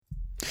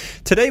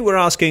Today we're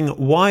asking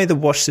why the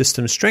wash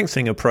system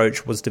strengthening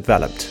approach was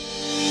developed.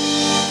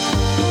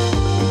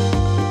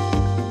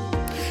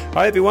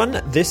 Hi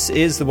everyone, this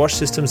is the Wash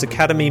Systems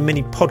Academy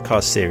mini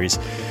podcast series.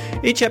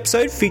 Each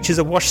episode features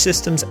a wash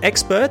systems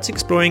expert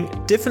exploring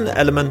different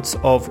elements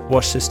of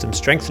wash system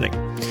strengthening.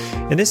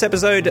 In this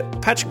episode,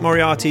 Patrick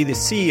Moriarty, the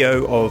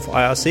CEO of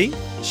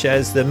IRC,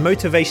 shares the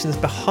motivations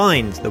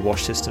behind the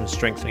wash system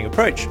strengthening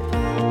approach.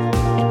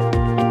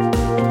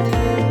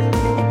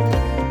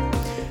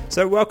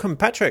 So welcome,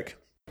 Patrick.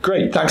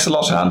 Great. Thanks a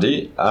lot,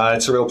 Andy.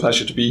 It's a real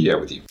pleasure to be here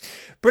with you.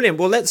 Brilliant.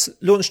 Well, let's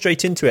launch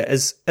straight into it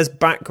as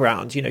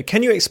background.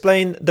 Can you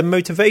explain the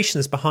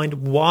motivations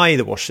behind why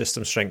the wash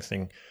system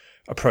strengthening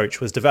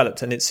approach was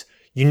developed and its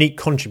unique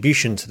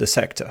contribution to the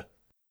sector?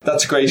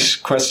 That's a great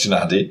question,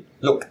 Andy.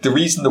 Look, the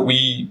reason that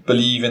we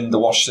believe in the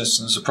wash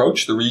systems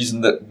approach, the reason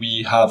that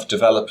we have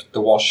developed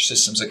the Wash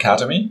Systems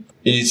Academy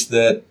is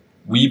that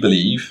we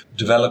believe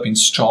developing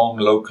strong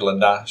local and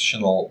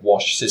national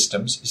wash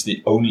systems is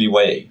the only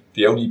way,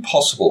 the only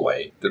possible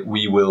way that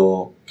we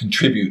will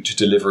contribute to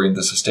delivering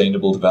the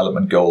Sustainable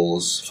Development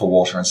Goals for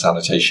water and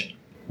sanitation.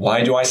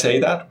 Why do I say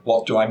that?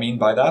 What do I mean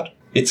by that?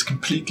 It's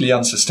completely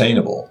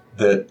unsustainable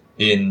that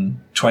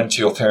in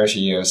 20 or 30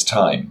 years'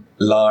 time,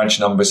 large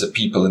numbers of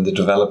people in the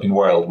developing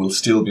world will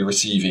still be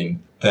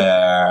receiving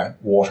their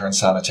water and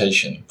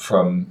sanitation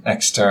from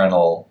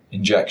external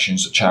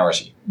injections of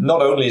charity.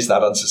 Not only is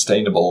that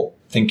unsustainable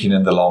thinking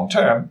in the long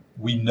term,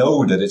 we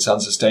know that it's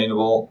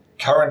unsustainable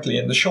currently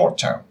in the short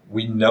term.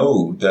 We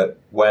know that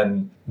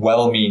when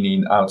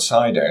well-meaning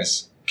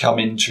outsiders come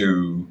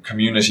into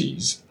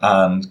communities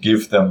and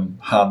give them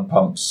hand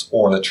pumps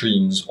or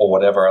latrines or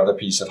whatever other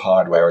piece of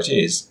hardware it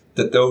is,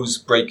 that those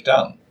break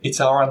down.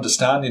 It's our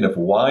understanding of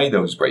why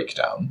those break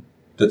down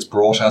that's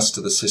brought us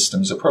to the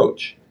systems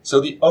approach. So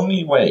the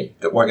only way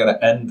that we're going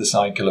to end the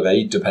cycle of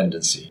aid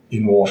dependency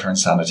in water and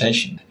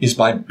sanitation is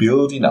by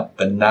building up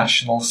the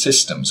national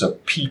systems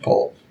of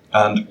people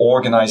and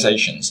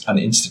organizations and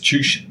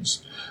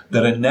institutions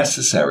that are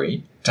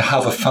necessary to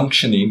have a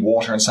functioning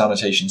water and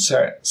sanitation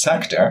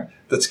sector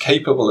that's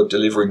capable of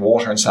delivering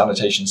water and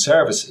sanitation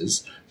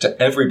services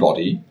to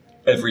everybody,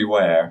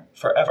 everywhere,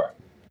 forever.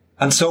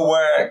 And so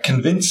we're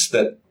convinced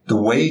that the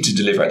way to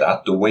deliver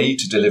that, the way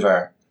to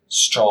deliver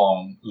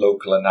strong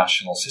local and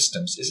national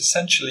systems is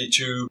essentially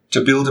to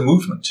build a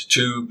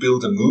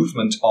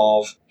movement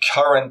of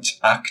current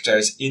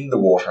actors in the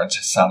water and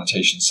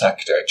sanitation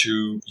sector,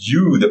 to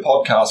you, the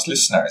podcast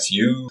listeners,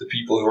 you, the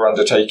people who are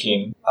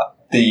undertaking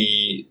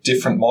the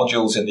different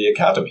modules in the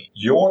academy.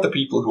 You're the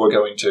people who are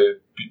going to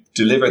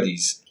deliver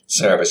these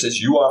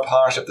services. You are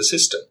part of the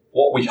system.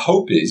 What we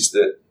hope is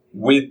that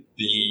with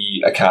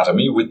the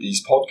academy, with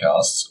these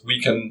podcasts, we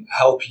can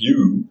help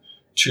you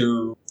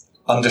to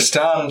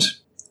understand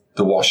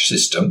the wash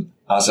system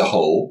as a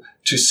whole,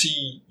 to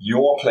see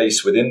your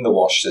place within the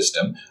wash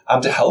system,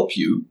 and to help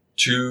you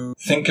to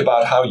think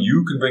about how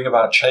you can bring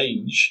about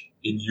change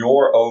in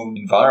your own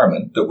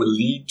environment that will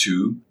lead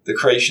to the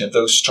creation of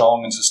those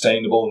strong and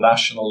sustainable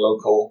national,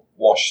 local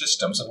wash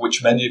systems, of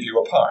which many of you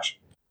are part.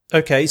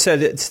 Okay, so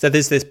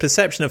there's this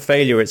perception of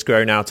failure it's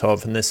grown out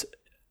of, and this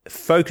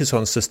focus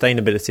on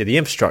sustainability of the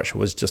infrastructure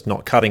was just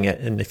not cutting it.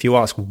 And if you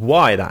ask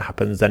why that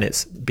happens, then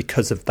it's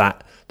because of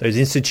that, those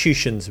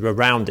institutions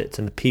around it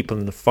and the people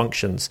and the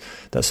functions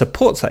that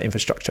supports that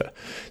infrastructure.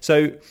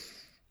 So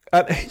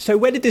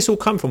where did this all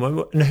come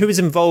from, and who is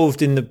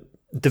involved in the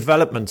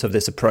development of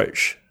this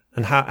approach,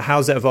 and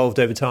how's it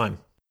evolved over time?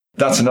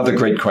 That's another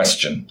great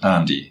question,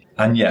 Andy.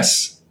 And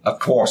yes, of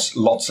course,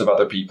 lots of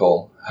other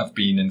people have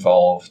been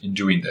involved in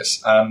doing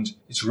this. And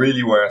it's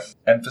really worth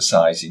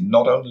emphasizing,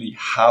 not only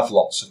have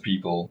lots of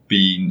people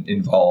been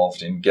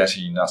involved in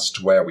getting us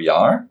to where we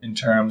are in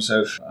terms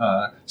of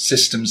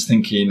systems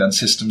thinking and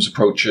systems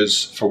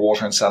approaches for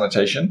water and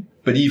sanitation,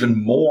 but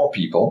even more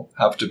people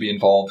have to be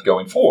involved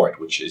going forward,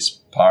 which is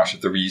part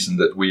of the reason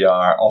that we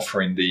are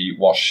offering the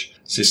Wash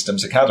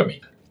Systems Academy.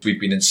 We've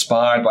been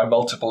inspired by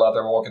multiple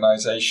other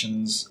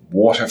organizations,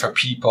 Water for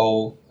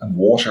People and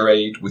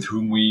WaterAid, with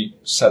whom we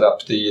set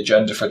up the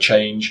Agenda for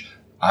Change,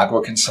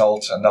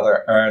 AgriConsult,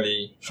 another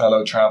early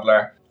fellow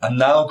traveller, and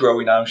now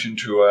growing out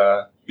into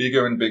a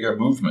bigger and bigger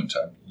movement.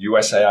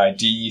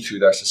 USAID through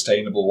their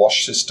Sustainable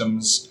Wash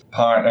Systems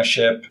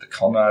Partnership, the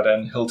Conrad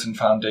N. Hilton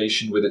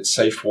Foundation with its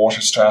Safe Water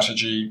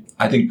Strategy.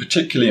 I think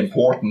particularly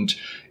important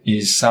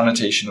is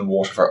Sanitation and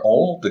Water for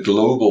All, the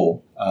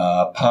global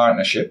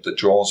partnership that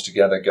draws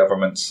together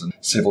governments and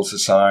civil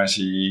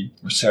society,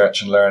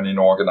 research and learning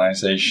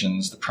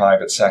organizations, the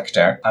private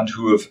sector, and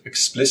who have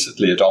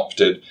explicitly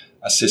adopted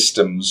a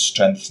systems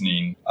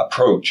strengthening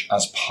approach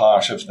as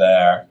part of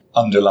their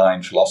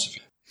underlying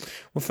philosophy.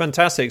 Well,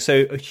 fantastic.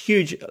 So a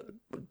huge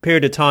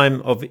period of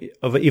time of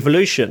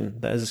evolution.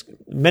 There's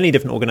many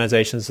different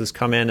organizations that's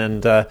come in,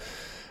 and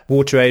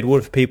WaterAid,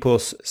 Water for People,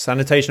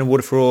 Sanitation and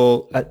Water for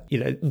All.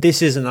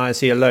 This isn't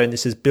IRC alone.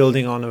 This is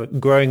building on a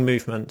growing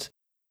movement.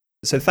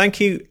 So thank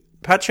you,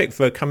 Patrick,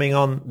 for coming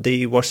on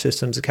the Wash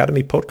Systems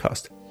Academy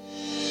podcast.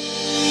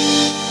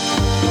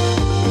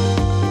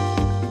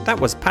 That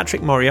was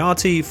Patrick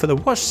Moriarty for the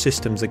Wash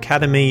Systems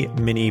Academy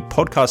mini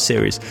podcast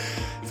series.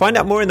 Find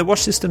out more in the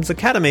Wash Systems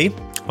Academy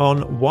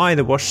on why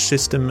the wash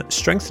system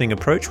strengthening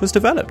approach was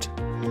developed.